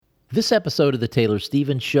This episode of The Taylor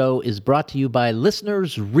Stevens Show is brought to you by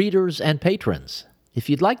listeners, readers, and patrons. If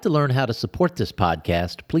you'd like to learn how to support this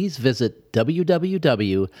podcast, please visit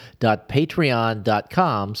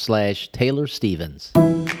www.patreon.com/Taylor Stevens.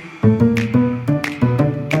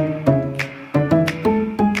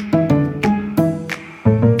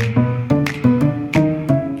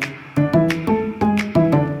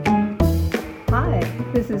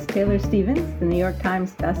 Taylor Stevens, the New York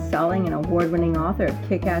Times best-selling and award-winning author of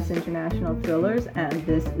kick-ass international thrillers, and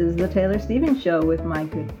this is The Taylor Stevens Show with my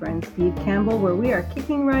good friend Steve Campbell, where we are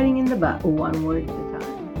kicking writing in the butt one word at a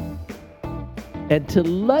time. And to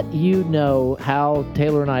let you know how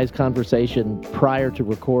Taylor and I's conversation prior to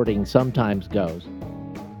recording sometimes goes,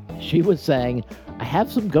 she was saying, I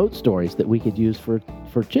have some goat stories that we could use for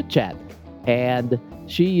chit-chat. And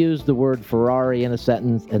she used the word Ferrari in a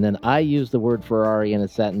sentence, and then I used the word Ferrari in a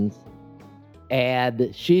sentence. And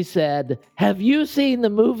she said, have you seen the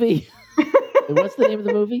movie? What's the name of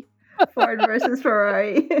the movie? Ford versus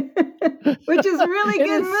Ferrari, which is a really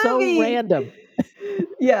good movie. So random.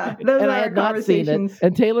 Yeah, those and are I had not seen it,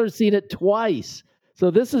 and Taylor's seen it twice. So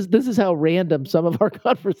this is how random some of our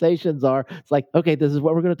conversations are. It's like, okay, this is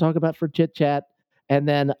what we're going to talk about for chit chat. And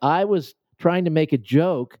then I was trying to make a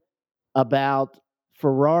joke about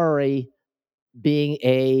Ferrari being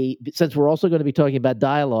since we're also going to be talking about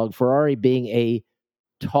dialogue, Ferrari being a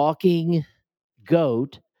talking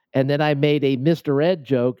goat. And then I made a Mr. Ed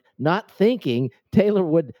joke, not thinking Taylor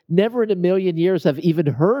would never in a million years have even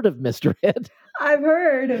heard of Mr. Ed. I've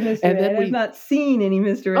heard of Mr. Ed. I've not seen any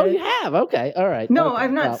Mr. Ed. Oh, you have? Okay. All right. No, okay.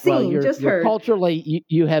 I've not seen, just heard. Culturally,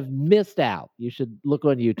 you have missed out. You should look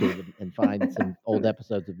on YouTube and find some old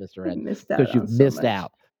episodes of Mr. Ed because you've missed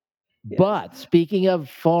out. Yes. But speaking of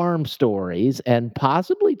farm stories and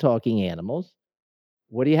possibly talking animals,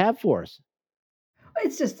 what do you have for us?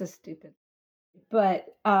 It's just a stupid. But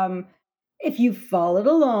if you followed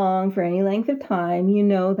along for any length of time, you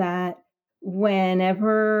know that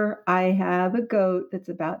whenever I have a goat that's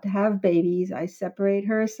about to have babies, I separate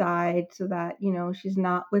her aside so that, she's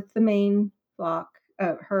not with the main flock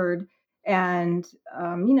herd. And,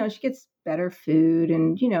 she gets better food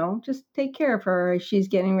and, just take care of her as she's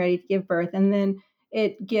getting ready to give birth. And then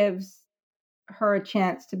it gives her a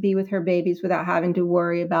chance to be with her babies without having to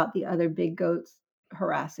worry about the other big goats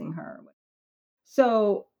harassing her.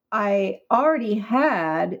 So I already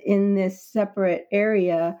had in this separate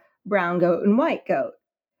area brown goat and white goat.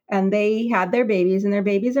 And they had their babies, and their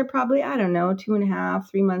babies are probably, 2.5,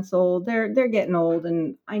 3 months old. They're getting old,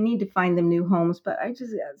 and I need to find them new homes, but I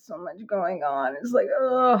just had so much going on. It's like,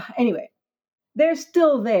 oh, anyway, they're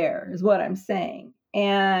still there is what I'm saying.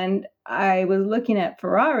 And I was looking at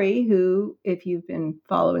Ferrari, who, if you've been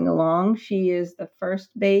following along, she is the first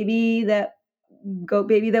goat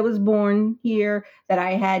baby that was born here that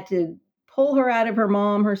I had to pull her out of her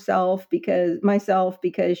mom because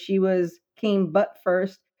she came butt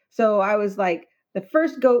first. So I was like the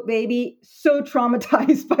first goat baby, so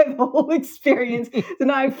traumatized by the whole experience. So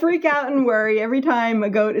now I freak out and worry every time a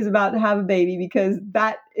goat is about to have a baby because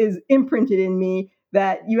that is imprinted in me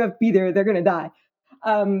that you have to be there, they're going to die,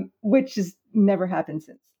 which has never happened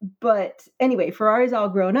since. But anyway, Ferrari's all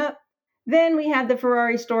grown up. Then we had the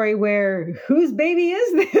Ferrari story where whose baby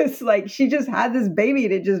is this? Like she just had this baby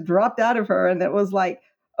and it just dropped out of her. And it was like,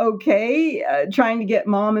 okay, trying to get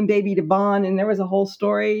mom and baby to bond. And there was a whole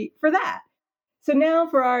story for that. So now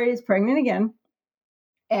Ferrari is pregnant again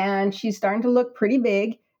and she's starting to look pretty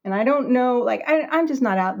big. And I don't know, I'm just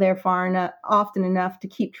not out there often enough to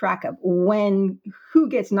keep track of who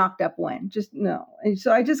gets knocked up when, just no. And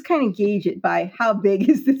so I just kind of gauge it by how big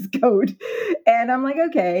is this goat. And I'm like,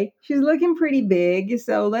 okay, she's looking pretty big.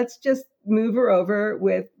 So let's just move her over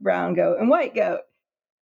with brown goat and white goat.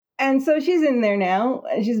 And so she's in there now.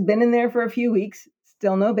 She's been in there for a few weeks,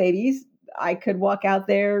 still no babies. I could walk out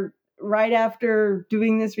there right after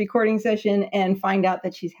doing this recording session and find out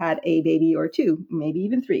that she's had a baby or two, maybe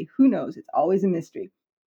even 3. Who knows? It's always a mystery.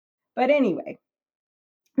 But anyway,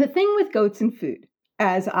 the thing with goats and food,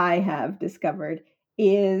 as I have discovered,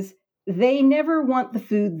 is they never want the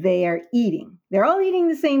food they are eating. They're all eating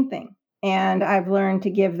the same thing. And I've learned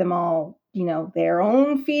to give them all, their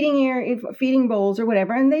own feeding bowls or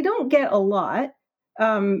whatever. And they don't get a lot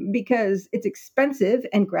because it's expensive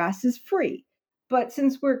and grass is free. But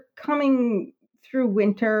since we're coming through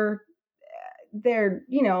winter, if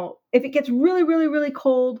it gets really, really, really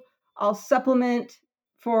cold, I'll supplement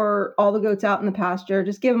for all the goats out in the pasture.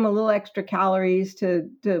 Just give them a little extra calories to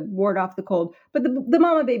ward off the cold. But the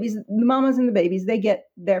mamas and the babies, they get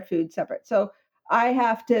their food separate. So I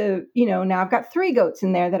have to, now I've got 3 goats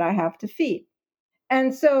in there that I have to feed.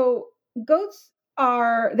 And so goats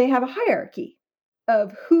they have a hierarchy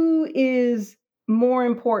of who is more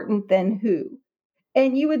important than who.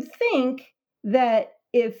 And you would think that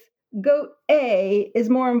if goat A is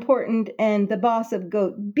more important and the boss of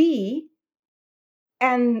goat B,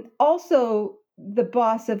 and also the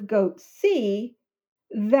boss of goat C,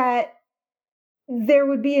 that there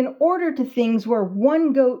would be an order to things where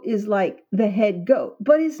one goat is like the head goat,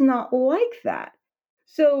 but it's not like that.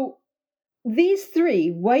 So these three,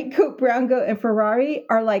 white goat, brown goat, and Ferrari,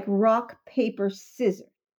 are like rock, paper, scissors,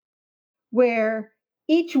 where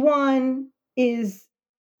each one is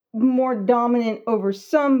more dominant over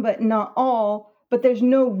some, but not all, but there's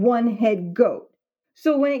no one head goat.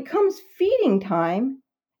 So when it comes feeding time,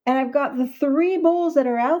 and I've got the three bowls that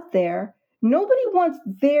are out there, nobody wants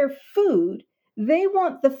their food. They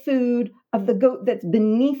want the food of the goat that's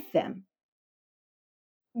beneath them,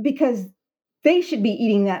 because they should be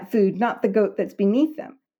eating that food, not the goat that's beneath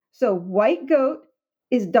them. So white goat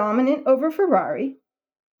is dominant over Ferrari,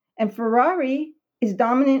 and Ferrari is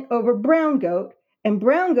dominant over brown goat, and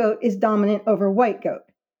brown goat is dominant over white goat.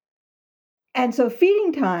 And so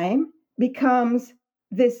feeding time becomes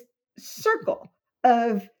this circle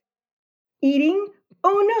of eating.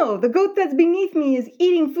 Oh no, the goat that's beneath me is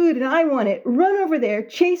eating food and I want it. Run over there,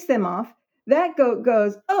 chase them off. That goat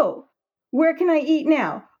goes, oh, where can I eat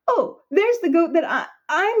now? Oh, there's the goat that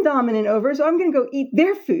I'm dominant over, so I'm going to go eat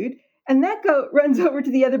their food. And that goat runs over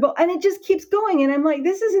to the other bowl, and it just keeps going. And I'm like,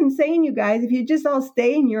 this is insane, you guys. If you just all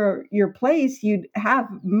stay in your place, you'd have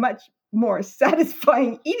much more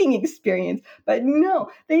satisfying eating experience. But no,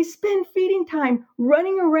 they spend feeding time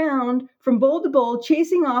running around from bowl to bowl,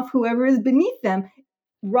 chasing off whoever is beneath them.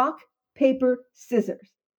 Rock, paper, scissors.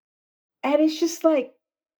 And it's just like,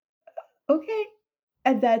 okay.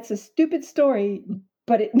 And that's a stupid story,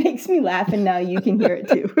 but it makes me laugh, and now you can hear it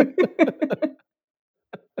too.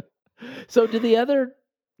 So do the other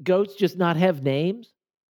goats just not have names?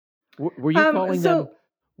 Were you calling them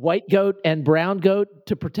white goat and brown goat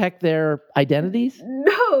to protect their identities?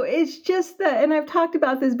 No, it's just that, and I've talked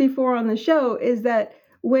about this before on the show, is that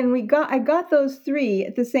when I got those three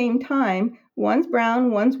at the same time. One's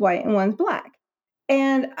brown, one's white, and one's black.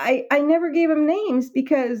 And I never gave them names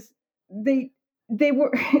because they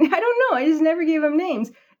were, I don't know, I just never gave them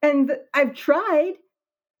names. And I've tried,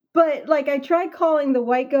 but like I tried calling the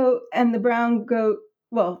white goat and the brown goat,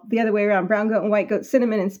 well, the other way around, brown goat and white goat,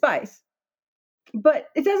 cinnamon and spice, but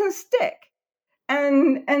it doesn't stick.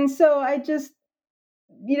 And so I just,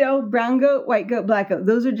 brown goat, white goat, black goat,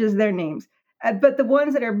 those are just their names. But the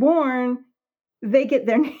ones that are born, they get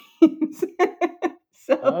their names.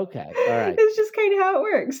 So okay, all right. It's just kind of how it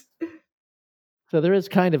works. So there is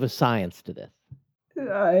kind of a science to this.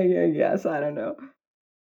 I guess, I don't know.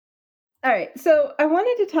 All right, so I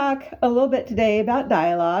wanted to talk a little bit today about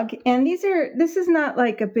dialogue, and this is not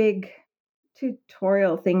like a big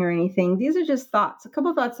tutorial thing or anything. These are just thoughts, a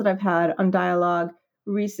couple thoughts that I've had on dialogue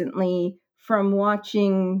recently from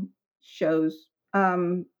watching shows.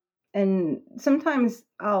 And sometimes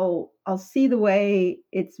I'll see the way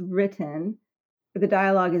it's written, the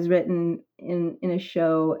dialogue is written in a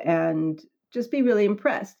show, and just be really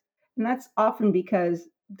impressed. And that's often because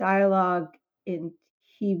dialogue in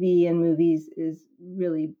TV and movies is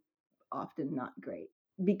really often not great,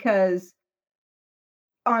 because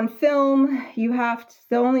on film the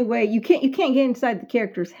only way you can't get inside the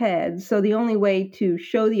character's head, so the only way to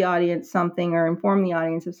show the audience something or inform the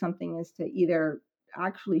audience of something is to either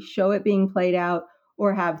actually show it being played out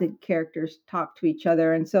or have the characters talk to each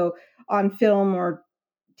other. And so on film or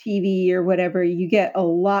TV or whatever, you get a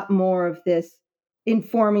lot more of this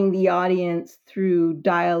informing the audience through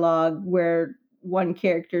dialogue, where one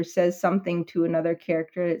character says something to another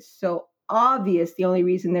character. It's so obvious the only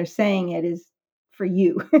reason they're saying it is for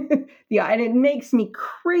you. And it makes me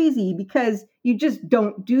crazy because you just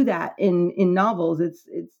don't do that in novels. It's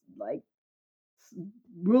like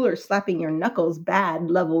ruler slapping your knuckles, bad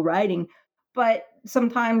level writing. But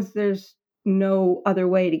sometimes there's no other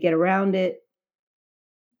way to get around it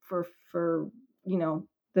for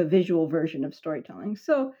the visual version of storytelling.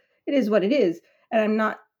 So it is what it is. And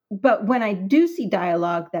but when I do see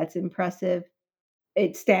dialogue that's impressive,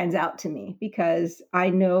 it stands out to me because I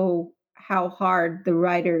know how hard the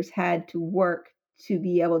writers had to work to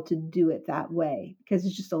be able to do it that way, because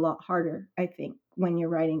it's just a lot harder, I think, when you're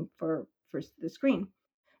writing for the screen.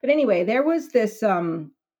 But anyway, there was this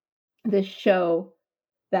show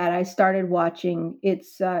that I started watching.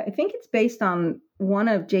 It's I think it's based on one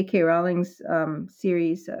of J.K. Rowling's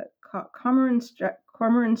series,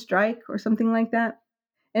 Cormoran Strike or something like that.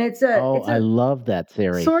 And I love that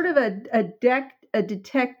series. Sort of a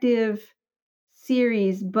detective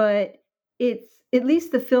series, but it's at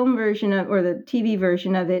least the film version of, or the TV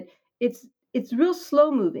version of it, it's real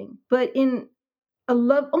slow moving, but in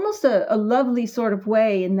almost a lovely sort of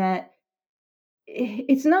way, in that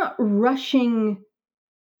it's not rushing.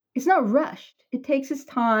 It's not rushed. It takes its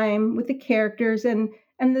time with the characters and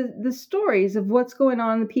the stories of what's going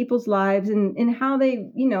on in people's lives, and how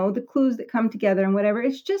they, the clues that come together and whatever.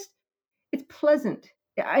 It's pleasant.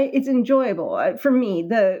 It's enjoyable. For me,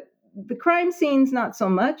 the crime scenes, not so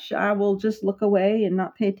much. I will just look away and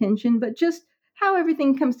not pay attention, but just how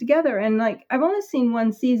everything comes together. And like, I've only seen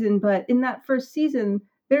one season, but in that first season,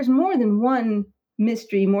 there's more than one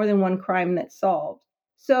mystery, more than one crime that's solved.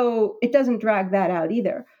 So it doesn't drag that out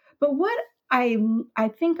either. But what I I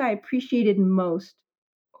think I appreciated most,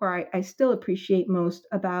 or I still appreciate most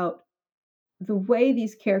about the way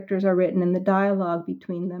these characters are written and the dialogue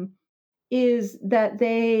between them, is that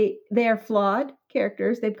they are flawed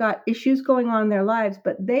characters. They've got issues going on in their lives,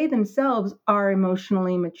 but they themselves are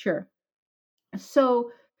emotionally mature.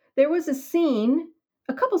 So there was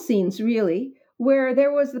a couple scenes really, where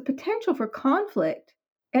there was the potential for conflict.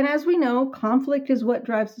 And as we know, conflict is what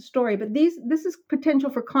drives the story. But this is potential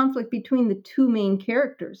for conflict between the two main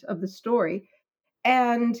characters of the story.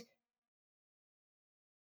 And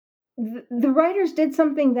the writers did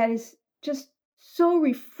something that is just so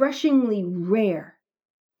refreshingly rare,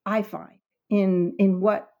 I find, in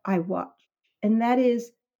what I watch. And that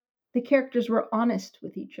is, the characters were honest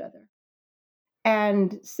with each other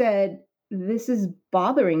and said, "This is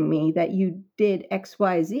bothering me that you did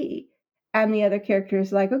XYZ." And the other character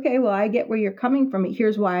is like, "Okay, well, I get where you're coming from.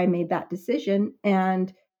 Here's why I made that decision.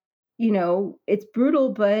 And, it's brutal,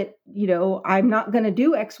 but, I'm not going to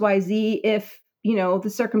do XYZ if, the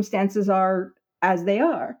circumstances are as they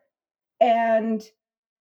are." And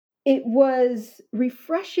it was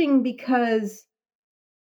refreshing because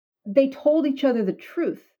they told each other the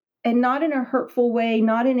truth, and not in a hurtful way,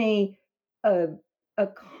 not in a, a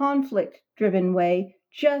conflict driven way.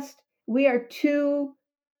 Just, we are two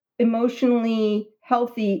emotionally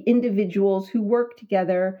healthy individuals who work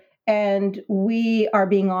together, and we are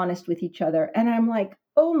being honest with each other. And I'm like,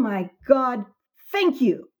 oh my God, thank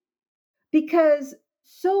you. Because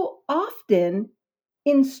so often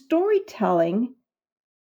in storytelling,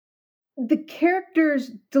 the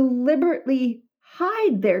characters deliberately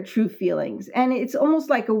hide their true feelings, and it's almost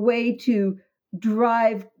like a way to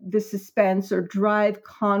drive the suspense or drive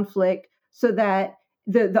conflict, so that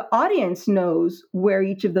the audience knows where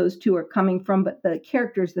each of those two are coming from, but the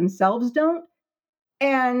characters themselves don't.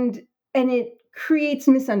 And it creates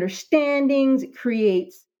misunderstandings. It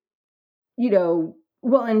creates,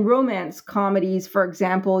 well, in romance comedies, for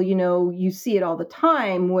example, you see it all the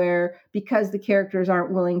time, where because the characters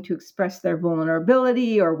aren't willing to express their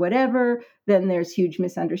vulnerability or whatever, then there's huge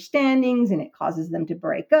misunderstandings and it causes them to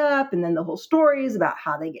break up. And then the whole story is about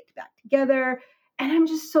how they get back together. And I'm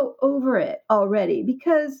just so over it already,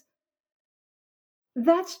 because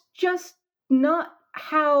that's just not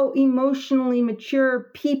how emotionally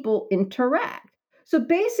mature people interact. So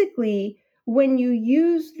basically, when you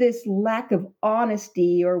use this lack of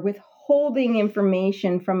honesty or withholding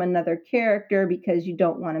information from another character because you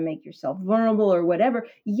don't want to make yourself vulnerable or whatever,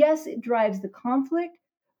 yes, it drives the conflict,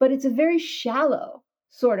 but it's a very shallow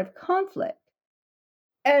sort of conflict.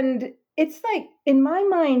 And it's like, in my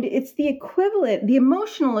mind, it's the equivalent, the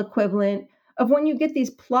emotional equivalent of when you get these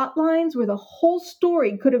plot lines where the whole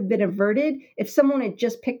story could have been averted if someone had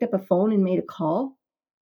just picked up a phone and made a call.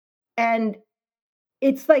 And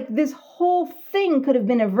it's like this whole thing could have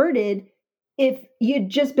been averted if you'd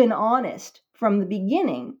just been honest from the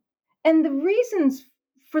beginning. And the reasons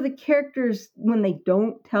for the characters when they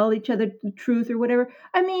don't tell each other the truth or whatever,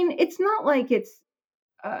 I mean, it's not like it's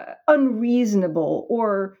unreasonable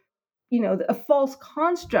or, a false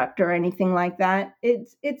construct or anything like that.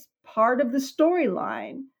 It's part of the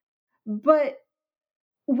storyline. But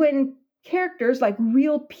when characters, like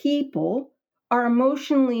real people, are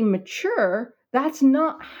emotionally mature, that's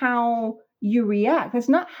not how you react. That's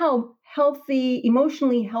not how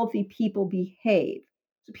emotionally healthy people behave.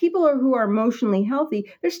 So who are emotionally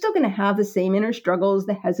healthy, they're still going to have the same inner struggles,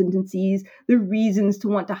 the hesitancies, the reasons to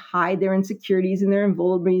want to hide their insecurities and their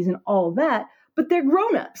invulnerabilities and all of that. But they're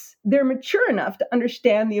grown-ups. They're mature enough to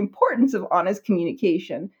understand the importance of honest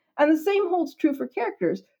communication. And the same holds true for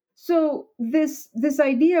characters. So this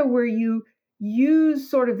idea where you use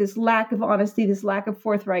sort of this lack of honesty, this lack of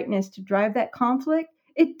forthrightness to drive that conflict,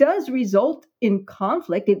 it does result in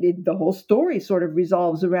conflict. The whole story sort of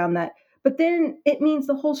resolves around that. But then it means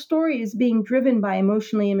the whole story is being driven by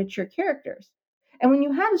emotionally immature characters. And when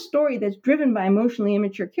you have a story that's driven by emotionally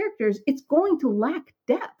immature characters, it's going to lack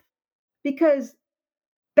depth, because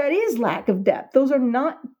that is lack of depth. Those are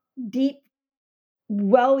not deep,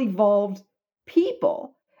 well-evolved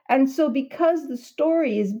people. And so because the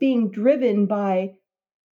story is being driven by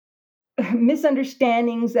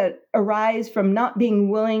misunderstandings that arise from not being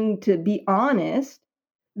willing to be honest,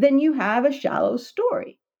 then you have a shallow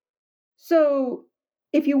story. So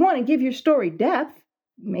if you want to give your story depth,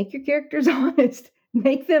 make your characters honest,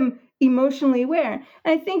 make them emotionally aware.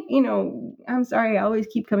 And I think, I'm sorry, I always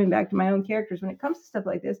keep coming back to my own characters when it comes to stuff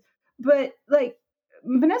like this, but like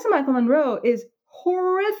Vanessa Michael Monroe is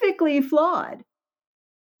horrifically flawed.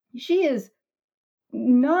 She is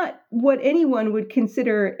not what anyone would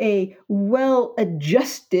consider a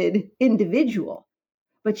well-adjusted individual,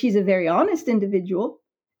 but she's a very honest individual,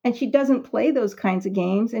 and she doesn't play those kinds of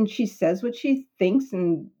games, and she says what she thinks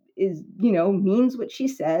and means what she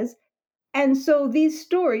says. And so these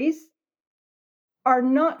stories are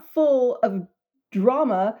not full of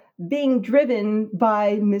drama being driven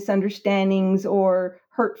by misunderstandings or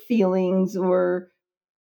hurt feelings or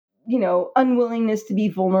unwillingness to be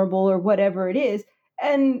vulnerable or whatever it is.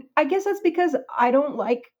 And I guess that's because I don't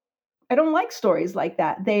like stories like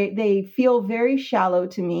that. They feel very shallow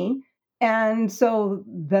to me. And so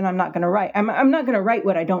then I'm not going to write. I'm not going to write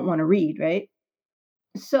what I don't want to read, right?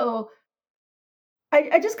 So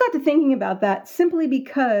I just got to thinking about that simply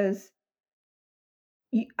because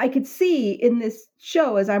I could see in this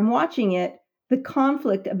show as I'm watching it the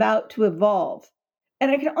conflict about to evolve. And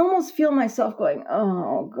I could almost feel myself going,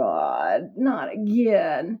 "Oh God, not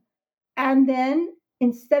again." And then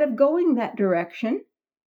instead of going that direction,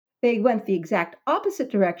 they went the exact opposite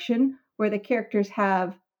direction where the characters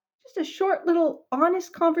have just a short little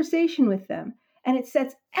honest conversation with them. And it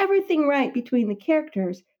sets everything right between the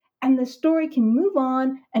characters, and the story can move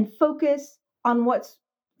on and focus on what's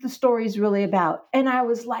the story is really about. And I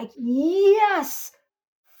was like, yes,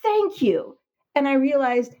 thank you. And I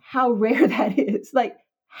realized how rare that is, like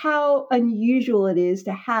how unusual it is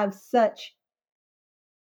to have such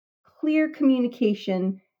clear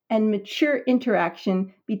communication and mature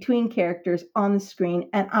interaction between characters on the screen.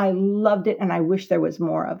 And I loved it. And I wish there was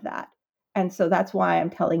more of that. And so that's why I'm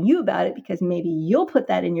telling you about it, because maybe you'll put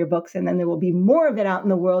that in your books and then there will be more of it out in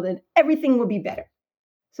the world and everything will be better.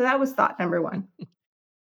 So that was thought number one.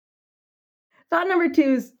 Thought number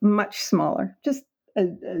two is much smaller, just a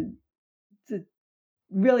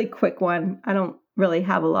really quick one. I don't really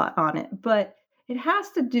have a lot on it, but it has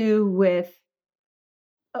to do with,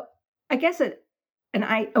 I guess,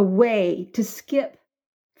 a way to skip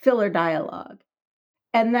filler dialogue.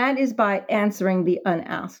 And that is by answering the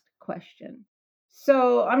unasked question.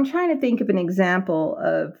 So I'm trying to think of an example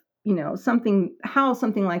of, how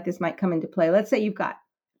something like this might come into play. Let's say you've got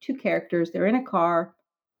two characters, they're in a car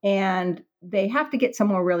and they have to get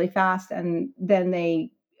somewhere really fast. And then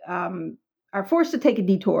they are forced to take a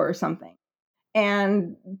detour or something.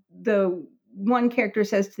 And the one character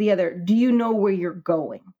says to the other, "Do you know where you're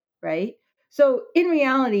going?" Right? So in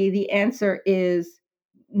reality, the answer is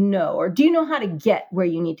no. Or do you know how to get where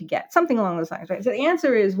you need to get? Something along those lines, right? So the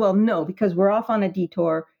answer is, well, no, because we're off on a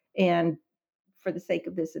detour. And for the sake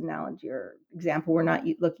of this analogy or example, we're not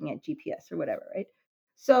looking at GPS or whatever, right?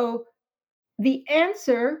 So the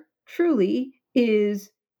answer truly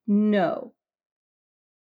is no.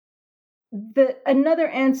 Another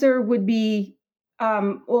answer would be,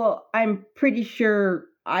 well, I'm pretty sure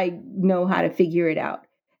I know how to figure it out.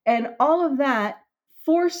 And all of that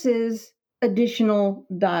forces additional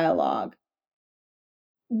dialogue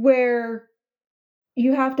where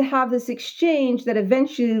you have to have this exchange that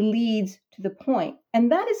eventually leads to the point.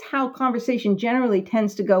 And that is how conversation generally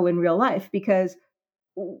tends to go in real life, because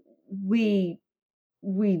we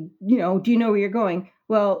do you know where you're going?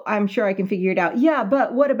 Well, I'm sure I can figure it out. Yeah,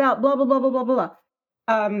 but what about blah blah blah blah blah blah.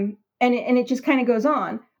 And it just kind of goes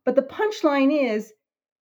on. But the punchline is,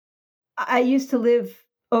 I used to live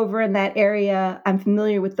over in that area. I'm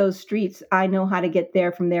familiar with those streets. I know how to get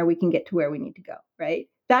there. From there, we can get to where we need to go. Right?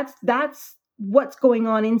 That's what's going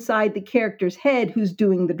on inside the character's head who's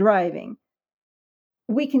doing the driving.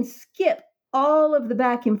 We can skip all of the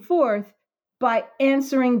back and forth by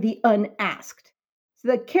answering the unasked. So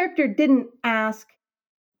the character didn't ask,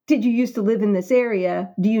 "Did you used to live in this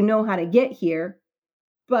area? Do you know how to get here?"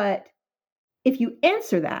 But if you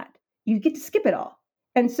answer that, you get to skip it all.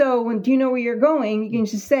 And so when "Do you know where you're going?" you can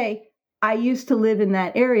just say, "I used to live in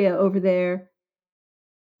that area over there.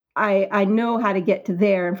 I know how to get to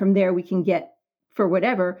there. And from there we can get for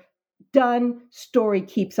whatever." Done. Story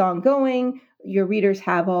keeps on going. Your readers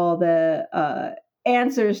have all the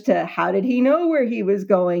answers to how did he know where he was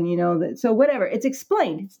going, so whatever, it's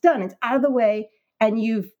explained, it's done, it's out of the way, and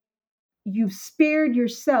you've spared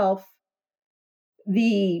yourself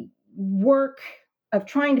the work of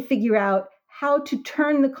trying to figure out how to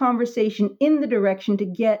turn the conversation in the direction to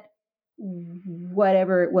get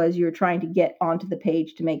whatever it was you're trying to get onto the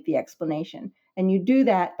page to make the explanation. And you do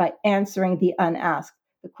that by answering the unasked.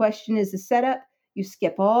 The question is the setup. You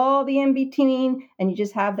skip all the in between and you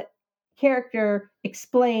just have the character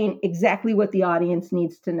explain exactly what the audience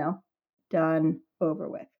needs to know. Done, over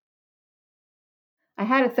with. I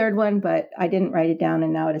had a third one, but I didn't write it down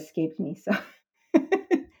and now it escaped me. So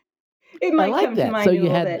it I might like come to that. mind So a you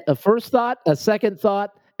little had bit. a first thought, a second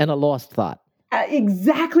thought, and a lost thought.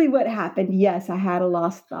 Exactly what happened. Yes, I had a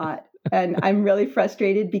lost thought. And I'm really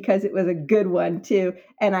frustrated because it was a good one too.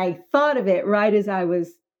 And I thought of it right as I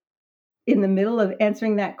was in the middle of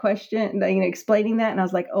answering that question, explaining that. And I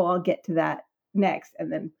was like, oh, I'll get to that next.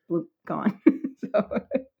 And then bloop, gone. So.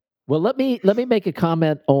 Well, let me make a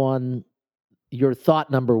comment on your thought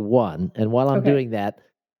number one. And while I'm Okay. doing that,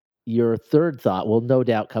 your third thought will no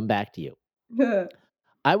doubt come back to you.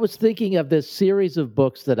 I was thinking of this series of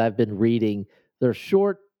books that I've been reading. They're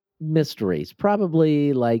short mysteries,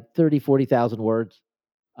 probably like 30, 40,000 words.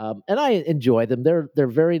 And I enjoy them. They're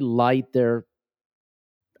very light.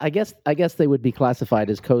 I guess they would be classified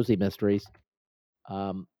as cozy mysteries.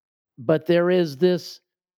 Um, but there is this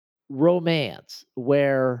romance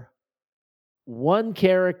where one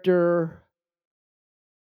character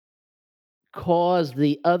caused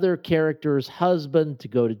the other character's husband to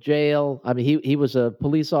go to jail. I mean, he was a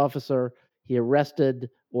police officer. He arrested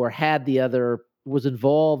or had the other was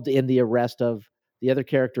involved in the arrest of the other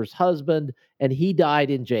character's husband, and he died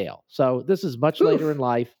in jail. So this is much later in Oof.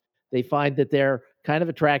 life. They find that they're kind of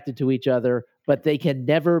attracted to each other, but they can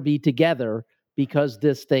never be together because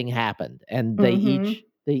this thing happened, and Mm-hmm.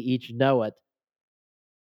 they each know it,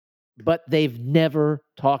 but they've never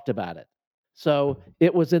talked about it. So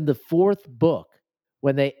it was in the fourth book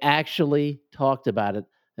when they actually talked about it.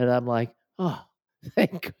 And I'm like, oh,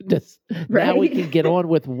 thank goodness. Now we can Right? get on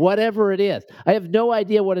with whatever it is. I have no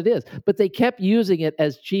idea what it is, but they kept using it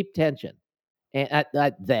as cheap tension. And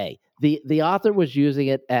the author was using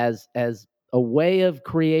it as a way of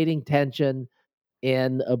creating tension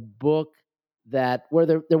in a book that where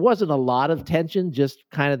there wasn't a lot of tension, just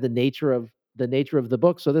kind of the nature of the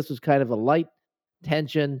book. So this was kind of a light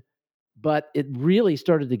tension, but it really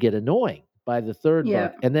started to get annoying by the third Yeah.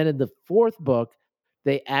 book. And then in the fourth book,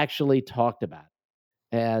 they actually talked about it.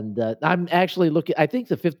 And I'm actually looking. I think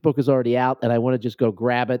the fifth book is already out, and I want to just go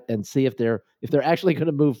grab it and see if they're actually going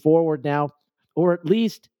to move forward now, or at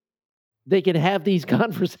least they can have these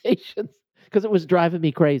conversations because it was driving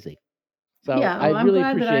me crazy. So Yeah. I Well, I'm really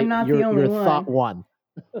glad that I'm appreciate not the only your thought one.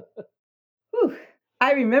 one. Whew.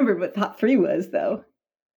 I remembered what thought three was, though.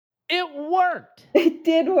 It worked. It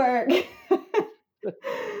did work.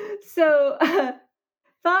 So,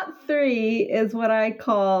 thought three is what I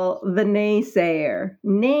call the naysayer.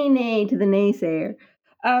 Nay, nay to the naysayer.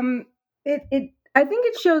 Um, I think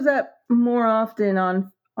it shows up more often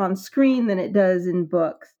on screen than it does in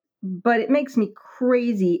books, but it makes me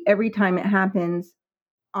crazy every time it happens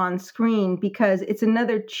on screen because it's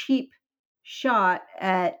another cheap shot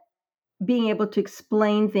at being able to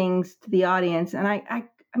explain things to the audience. And I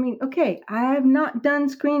mean, okay, I have not done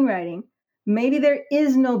screenwriting. Maybe there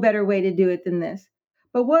is no better way to do it than this.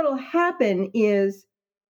 But what'll happen is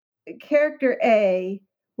character A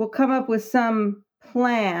will come up with some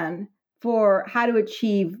plan for how to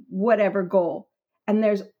achieve whatever goal. And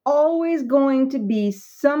there's always going to be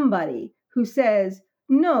somebody who says,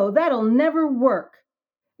 no, that'll never work.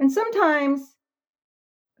 And sometimes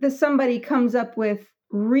the somebody comes up with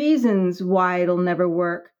reasons why it'll never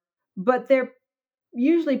work, but they're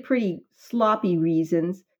usually pretty sloppy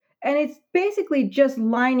reasons. And it's basically just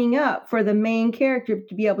lining up for the main character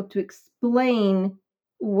to be able to explain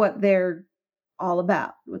what they're all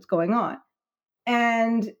about, what's going on.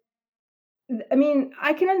 And I mean,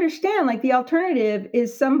 I can understand like the alternative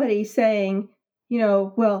is somebody saying,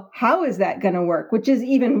 well, how is that going to work? Which is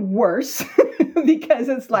even worse because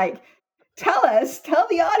it's like, tell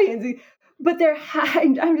the audience. But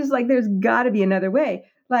I'm just like, there's got to be another way.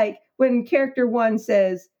 Like when character one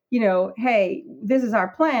says, hey, this is our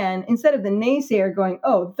plan, instead of the naysayer going,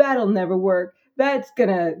 oh, that'll never work. That's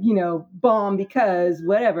gonna, bomb because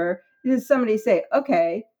whatever. Does somebody say,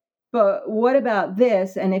 okay, but what about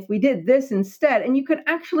this? And if we did this instead, and you could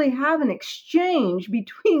actually have an exchange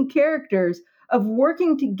between characters of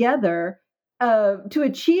working together to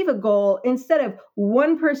achieve a goal instead of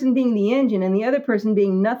one person being the engine and the other person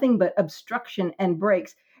being nothing but obstruction and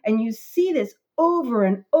brakes. And you see this over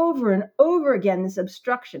and over and over again, this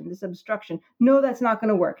obstruction. No, that's not going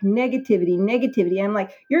to work. Negativity. I'm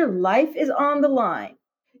like, your life is on the line.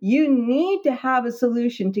 you need to have a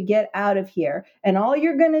solution to get out of here. And all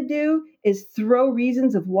you're going to do is throw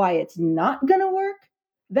reasons of why it's not going to work.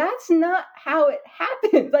 That's not how it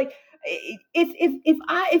happens. Like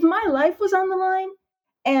if my life was on the line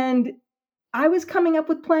and I was coming up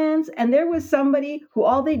with plans and there was somebody who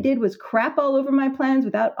all they did was crap all over my plans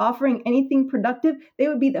without offering anything productive, they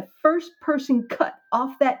would be the first person cut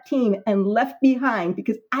off that team and left behind,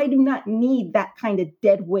 because I do not need that kind of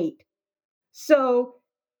dead weight. So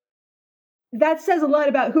that says a lot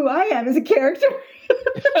about who I am as a character.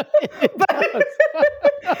 But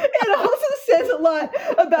it also says a lot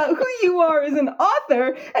about who you are as an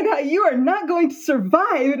author and how you are not going to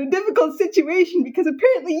survive in a difficult situation because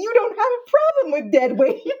apparently you don't have a problem with dead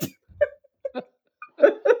weight.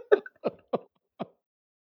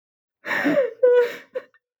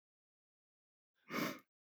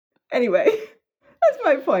 Anyway, that's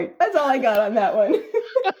my point. That's all I got on that one.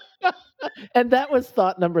 And that was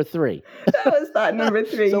thought number 3. That was thought number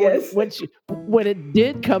 3, so yes. when it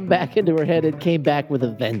did come back into her head, it came back with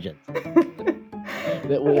a vengeance.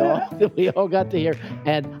 that we all got to hear.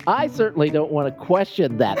 And I certainly don't want to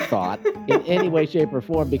question that thought in any way, shape, or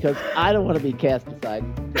form, because I don't want to be cast aside.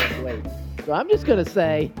 So I'm just going to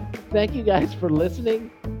say thank you guys for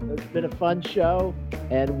listening. It's been a fun show,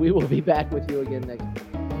 and we will be back with you again next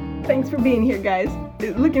week. Thanks for being here, guys.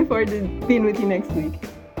 Looking forward to being with you next week.